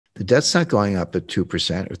The debt's not going up at 2%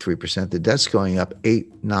 or 3%. The debt's going up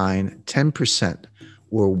 8, 9, 10%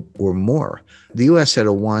 or more. The U.S. had a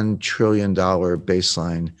 $1 trillion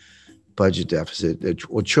baseline budget deficit,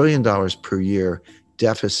 $1 trillion per year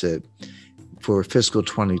deficit for fiscal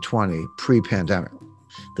 2020 pre-pandemic.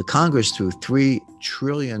 The Congress threw $3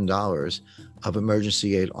 trillion of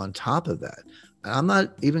emergency aid on top of that. And I'm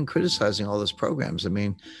not even criticizing all those programs. I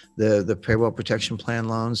mean, the payroll protection plan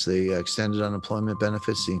loans, the extended unemployment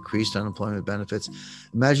benefits, the increased unemployment benefits.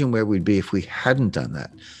 Imagine where we'd be if we hadn't done that.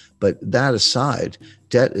 But that aside,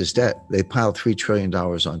 debt is debt. They piled $3 trillion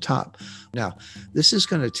on top. Now, this is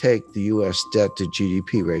going to take the U.S. debt to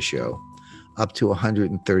GDP ratio up to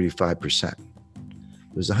 135%. It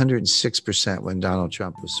was 106% when Donald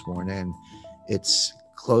Trump was sworn in. It's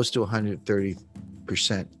close to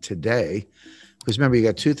 130% today. Because remember, you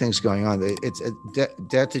got two things going on. It's a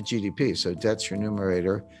debt to GDP. So debt's your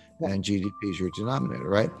numerator and GDP is your denominator,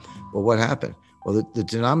 right? Well, what happened? Well, the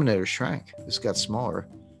denominator shrank. This got smaller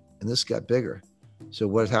and this got bigger. So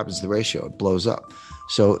what happens to the ratio? It blows up.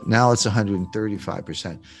 So now it's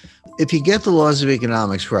 135%. If you get the laws of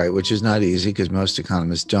economics right, which is not easy because most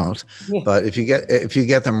economists don't, but if you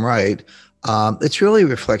get them right, it's really a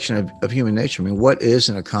reflection of human nature. I mean, what is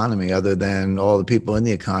an economy other than all the people in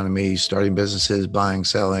the economy starting businesses, buying,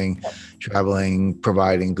 selling, traveling,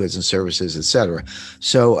 providing goods and services, et cetera.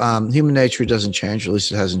 So human nature doesn't change, or at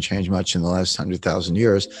least it hasn't changed much in the last 100,000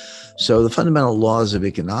 years. So the fundamental laws of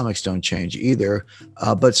economics don't change either,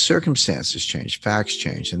 but circumstances change, facts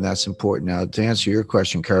change, and that's important. Now, to answer your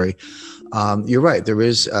question, Kerry, you're right. There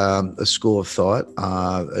is a school of thought,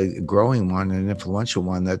 a growing one, an influential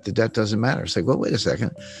one, that the debt doesn't matter. It's like, well, wait a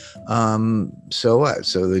second. So what?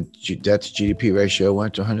 So the debt to GDP ratio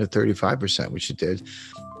went to 135%, which it did.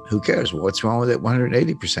 Who cares? Well, what's wrong with it?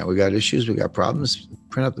 180%. We got issues. We got problems.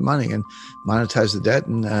 Print up the money and monetize the debt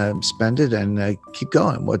and spend it and keep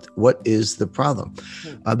going. What is the problem?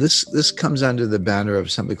 This comes under the banner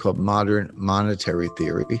of something called modern monetary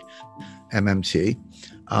theory, MMT.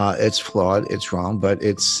 It's flawed, it's wrong, but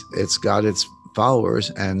it's got its followers,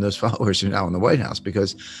 and those followers are now in the White House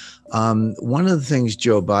because one of the things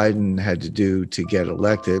Joe Biden had to do to get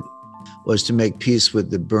elected was to make peace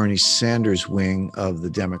with the Bernie Sanders wing of the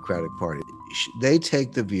Democratic Party. They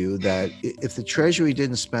take the view that if the Treasury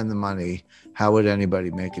didn't spend the money, how would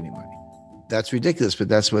anybody make any money? That's ridiculous, but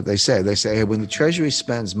that's what they say. They say, hey, when the Treasury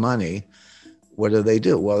spends money, what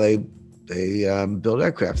do? Well, they build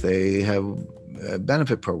aircraft. They have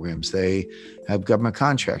benefit programs. They have government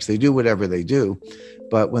contracts. They do whatever they do.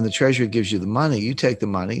 But when the Treasury gives you the money, you take the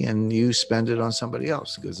money and you spend it on somebody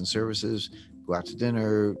else, goods and services, go out to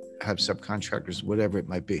dinner, have subcontractors, whatever it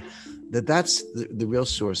might be. That's the real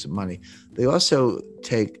source of money. They also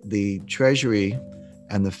take the Treasury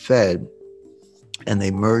and the Fed and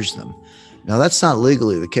they merge them. Now, that's not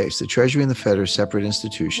legally the case. The Treasury and the Fed are separate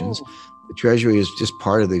institutions. The Treasury is just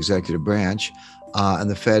part of the executive branch.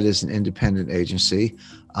 And the Fed is an independent agency,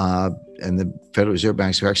 and the Federal Reserve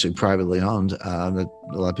banks are actually privately owned. A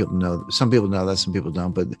lot of people know. Some people know that, some people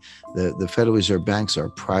don't. But the Federal Reserve banks are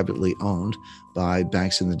privately owned by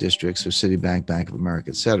banks in the districts, so Citibank, Bank of America,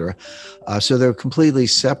 et cetera. So they're completely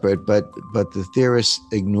separate. But the theorists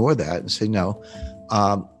ignore that and say no.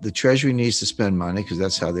 The Treasury needs to spend money because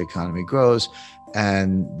that's how the economy grows,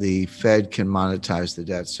 and the Fed can monetize the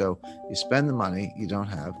debt. So you spend the money you don't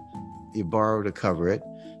have. You borrow to cover it,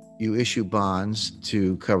 you issue bonds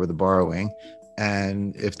to cover the borrowing,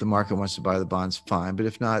 and if the market wants to buy the bonds, fine. But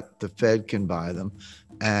if not, the Fed can buy them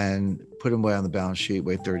and put them away on the balance sheet,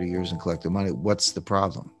 wait 30 years and collect the money. What's the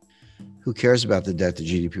problem? Who cares about the debt to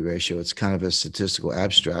GDP ratio? It's kind of a statistical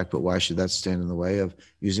abstract, but why should that stand in the way of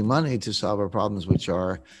using money to solve our problems, which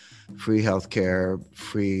are free healthcare,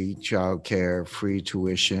 free childcare, free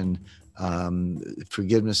tuition,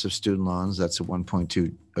 forgiveness of student loans. That's a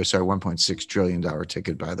 $1.6 trillion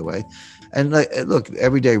ticket, by the way. And look,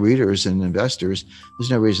 everyday readers and investors,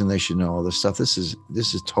 there's no reason they should know all this stuff. This is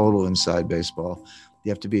total inside baseball.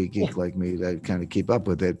 You have to be a geek like me to kind of keep up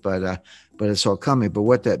with it, but it's all coming. But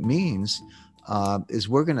what that means is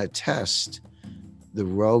we're going to test the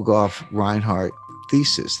Rogoff-Reinhardt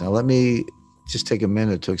thesis. Now, let me just take a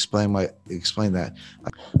minute to explain that.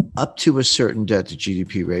 Up to a certain debt to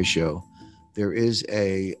GDP ratio, there is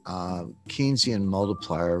a Keynesian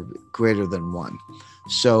multiplier greater than 1.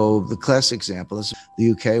 So the classic example is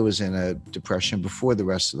the UK was in a depression before the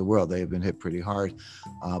rest of the world. They have been hit pretty hard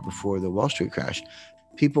before the Wall Street crash.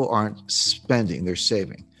 People aren't spending, they're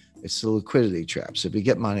saving. It's the liquidity trap. So if you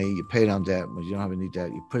get money, you pay down debt. When you don't have any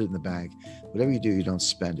debt, you put it in the bank. Whatever you do, you don't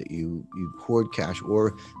spend it. You hoard cash.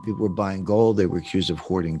 Or people were buying gold. They were accused of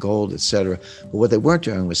hoarding gold, etc. But what they weren't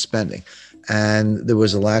doing was spending. And there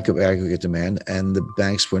was a lack of aggregate demand, and the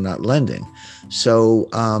banks were not lending. So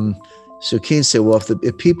so Keynes said, well,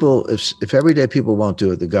 if everyday people won't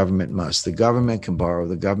do it, the government must. The government can borrow.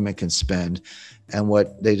 The government can spend. And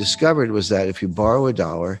what they discovered was that if you borrow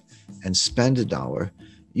 $1 and spend $1,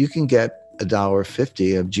 you can get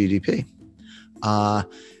 $1.50 of GDP.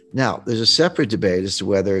 Now, there's a separate debate as to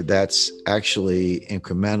whether that's actually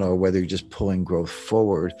incremental or whether you're just pulling growth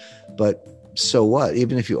forward. But so what?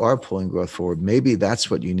 Even if you are pulling growth forward, maybe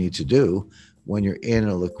that's what you need to do when you're in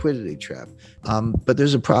a liquidity trap. But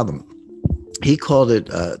there's a problem. He called it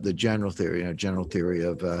the general theory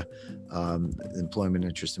of employment,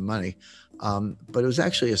 interest, and money. But it was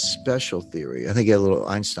actually a special theory. I think he had a little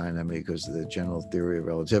Einstein in me because of the general theory of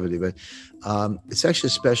relativity. But it's actually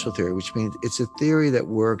a special theory, which means it's a theory that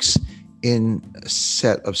works in a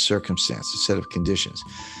set of circumstances, a set of conditions.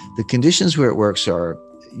 The conditions where it works are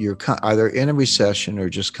you're either in a recession or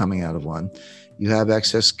just coming out of one. You have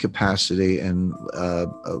excess capacity and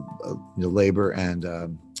labor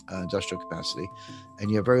and industrial capacity, and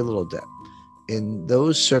you have very little debt. In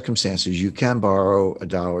those circumstances, you can borrow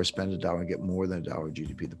 $1, spend $1, and get more than $1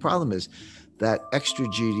 GDP. The problem is that extra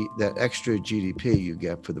GDP you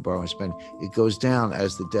get for the borrow and spend, it goes down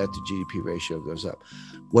as the debt to GDP ratio goes up.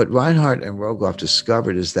 What Reinhardt and Rogoff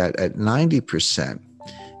discovered is that at 90%,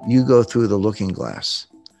 you go through the looking glass.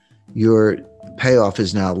 Your payoff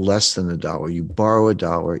is now less than $1. You borrow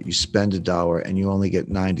 $1, you spend $1, and you only get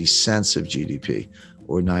 90 cents of GDP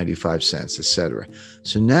or 95 cents, et cetera.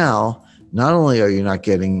 So now, not only are you not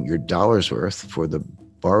getting your dollar's worth for the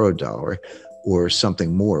borrowed dollar or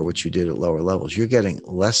something more, which you did at lower levels, you're getting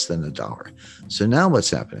less than $1. So now what's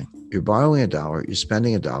happening? You're borrowing $1, you're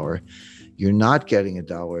spending $1, you're not getting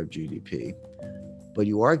 $1 of GDP, but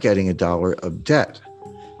you are getting $1 of debt,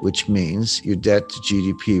 which means your debt to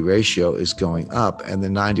GDP ratio is going up and the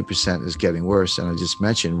 90% is getting worse. And I just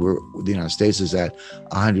mentioned the United States is at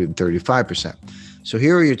 135%. So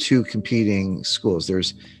here are your two competing schools.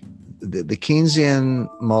 There's the Keynesian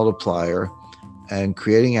multiplier and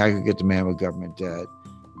creating aggregate demand with government debt,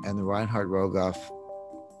 and the Reinhardt-Rogoff,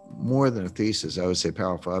 more than a thesis, I would say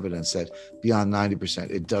powerful evidence that beyond 90%,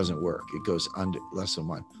 it doesn't work. It goes under less than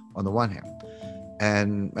one, on the one hand.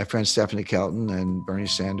 And my friend Stephanie Kelton and Bernie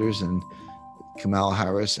Sanders and Kamala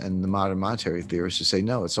Harris and the modern monetary theorists who say,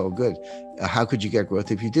 no, it's all good. How could you get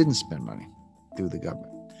growth if you didn't spend money through the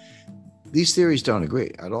government? These theories don't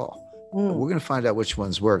agree at all. We're going to find out which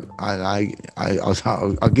ones work. I'll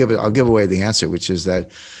give away the answer, which is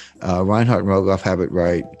that Reinhardt and Rogoff have it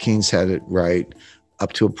right. Keynes had it right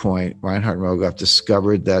up to a point. Reinhardt and Rogoff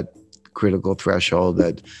discovered that critical threshold,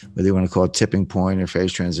 that whether you want to call it tipping point or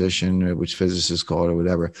phase transition, or which physicists call it or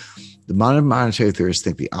whatever. The modern monetary theorists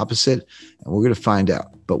think the opposite, and we're going to find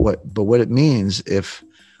out. But what it means if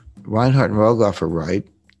Reinhardt and Rogoff are right,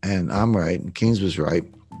 and I'm right, and Keynes was right,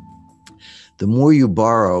 the more you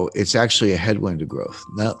borrow, it's actually a headwind to growth.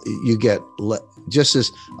 Now you get just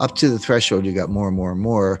as up to the threshold, you got more and more and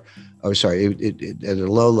more. Oh, sorry, at a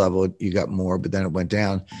low level, you got more, but then it went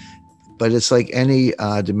down. But it's like any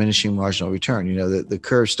diminishing marginal return. You know, the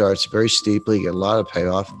curve starts very steeply, you get a lot of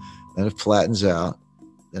payoff, then it flattens out,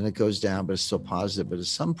 then it goes down, but it's still positive. But at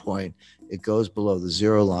some point, it goes below the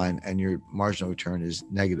zero line and your marginal return is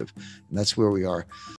negative. And that's where we are.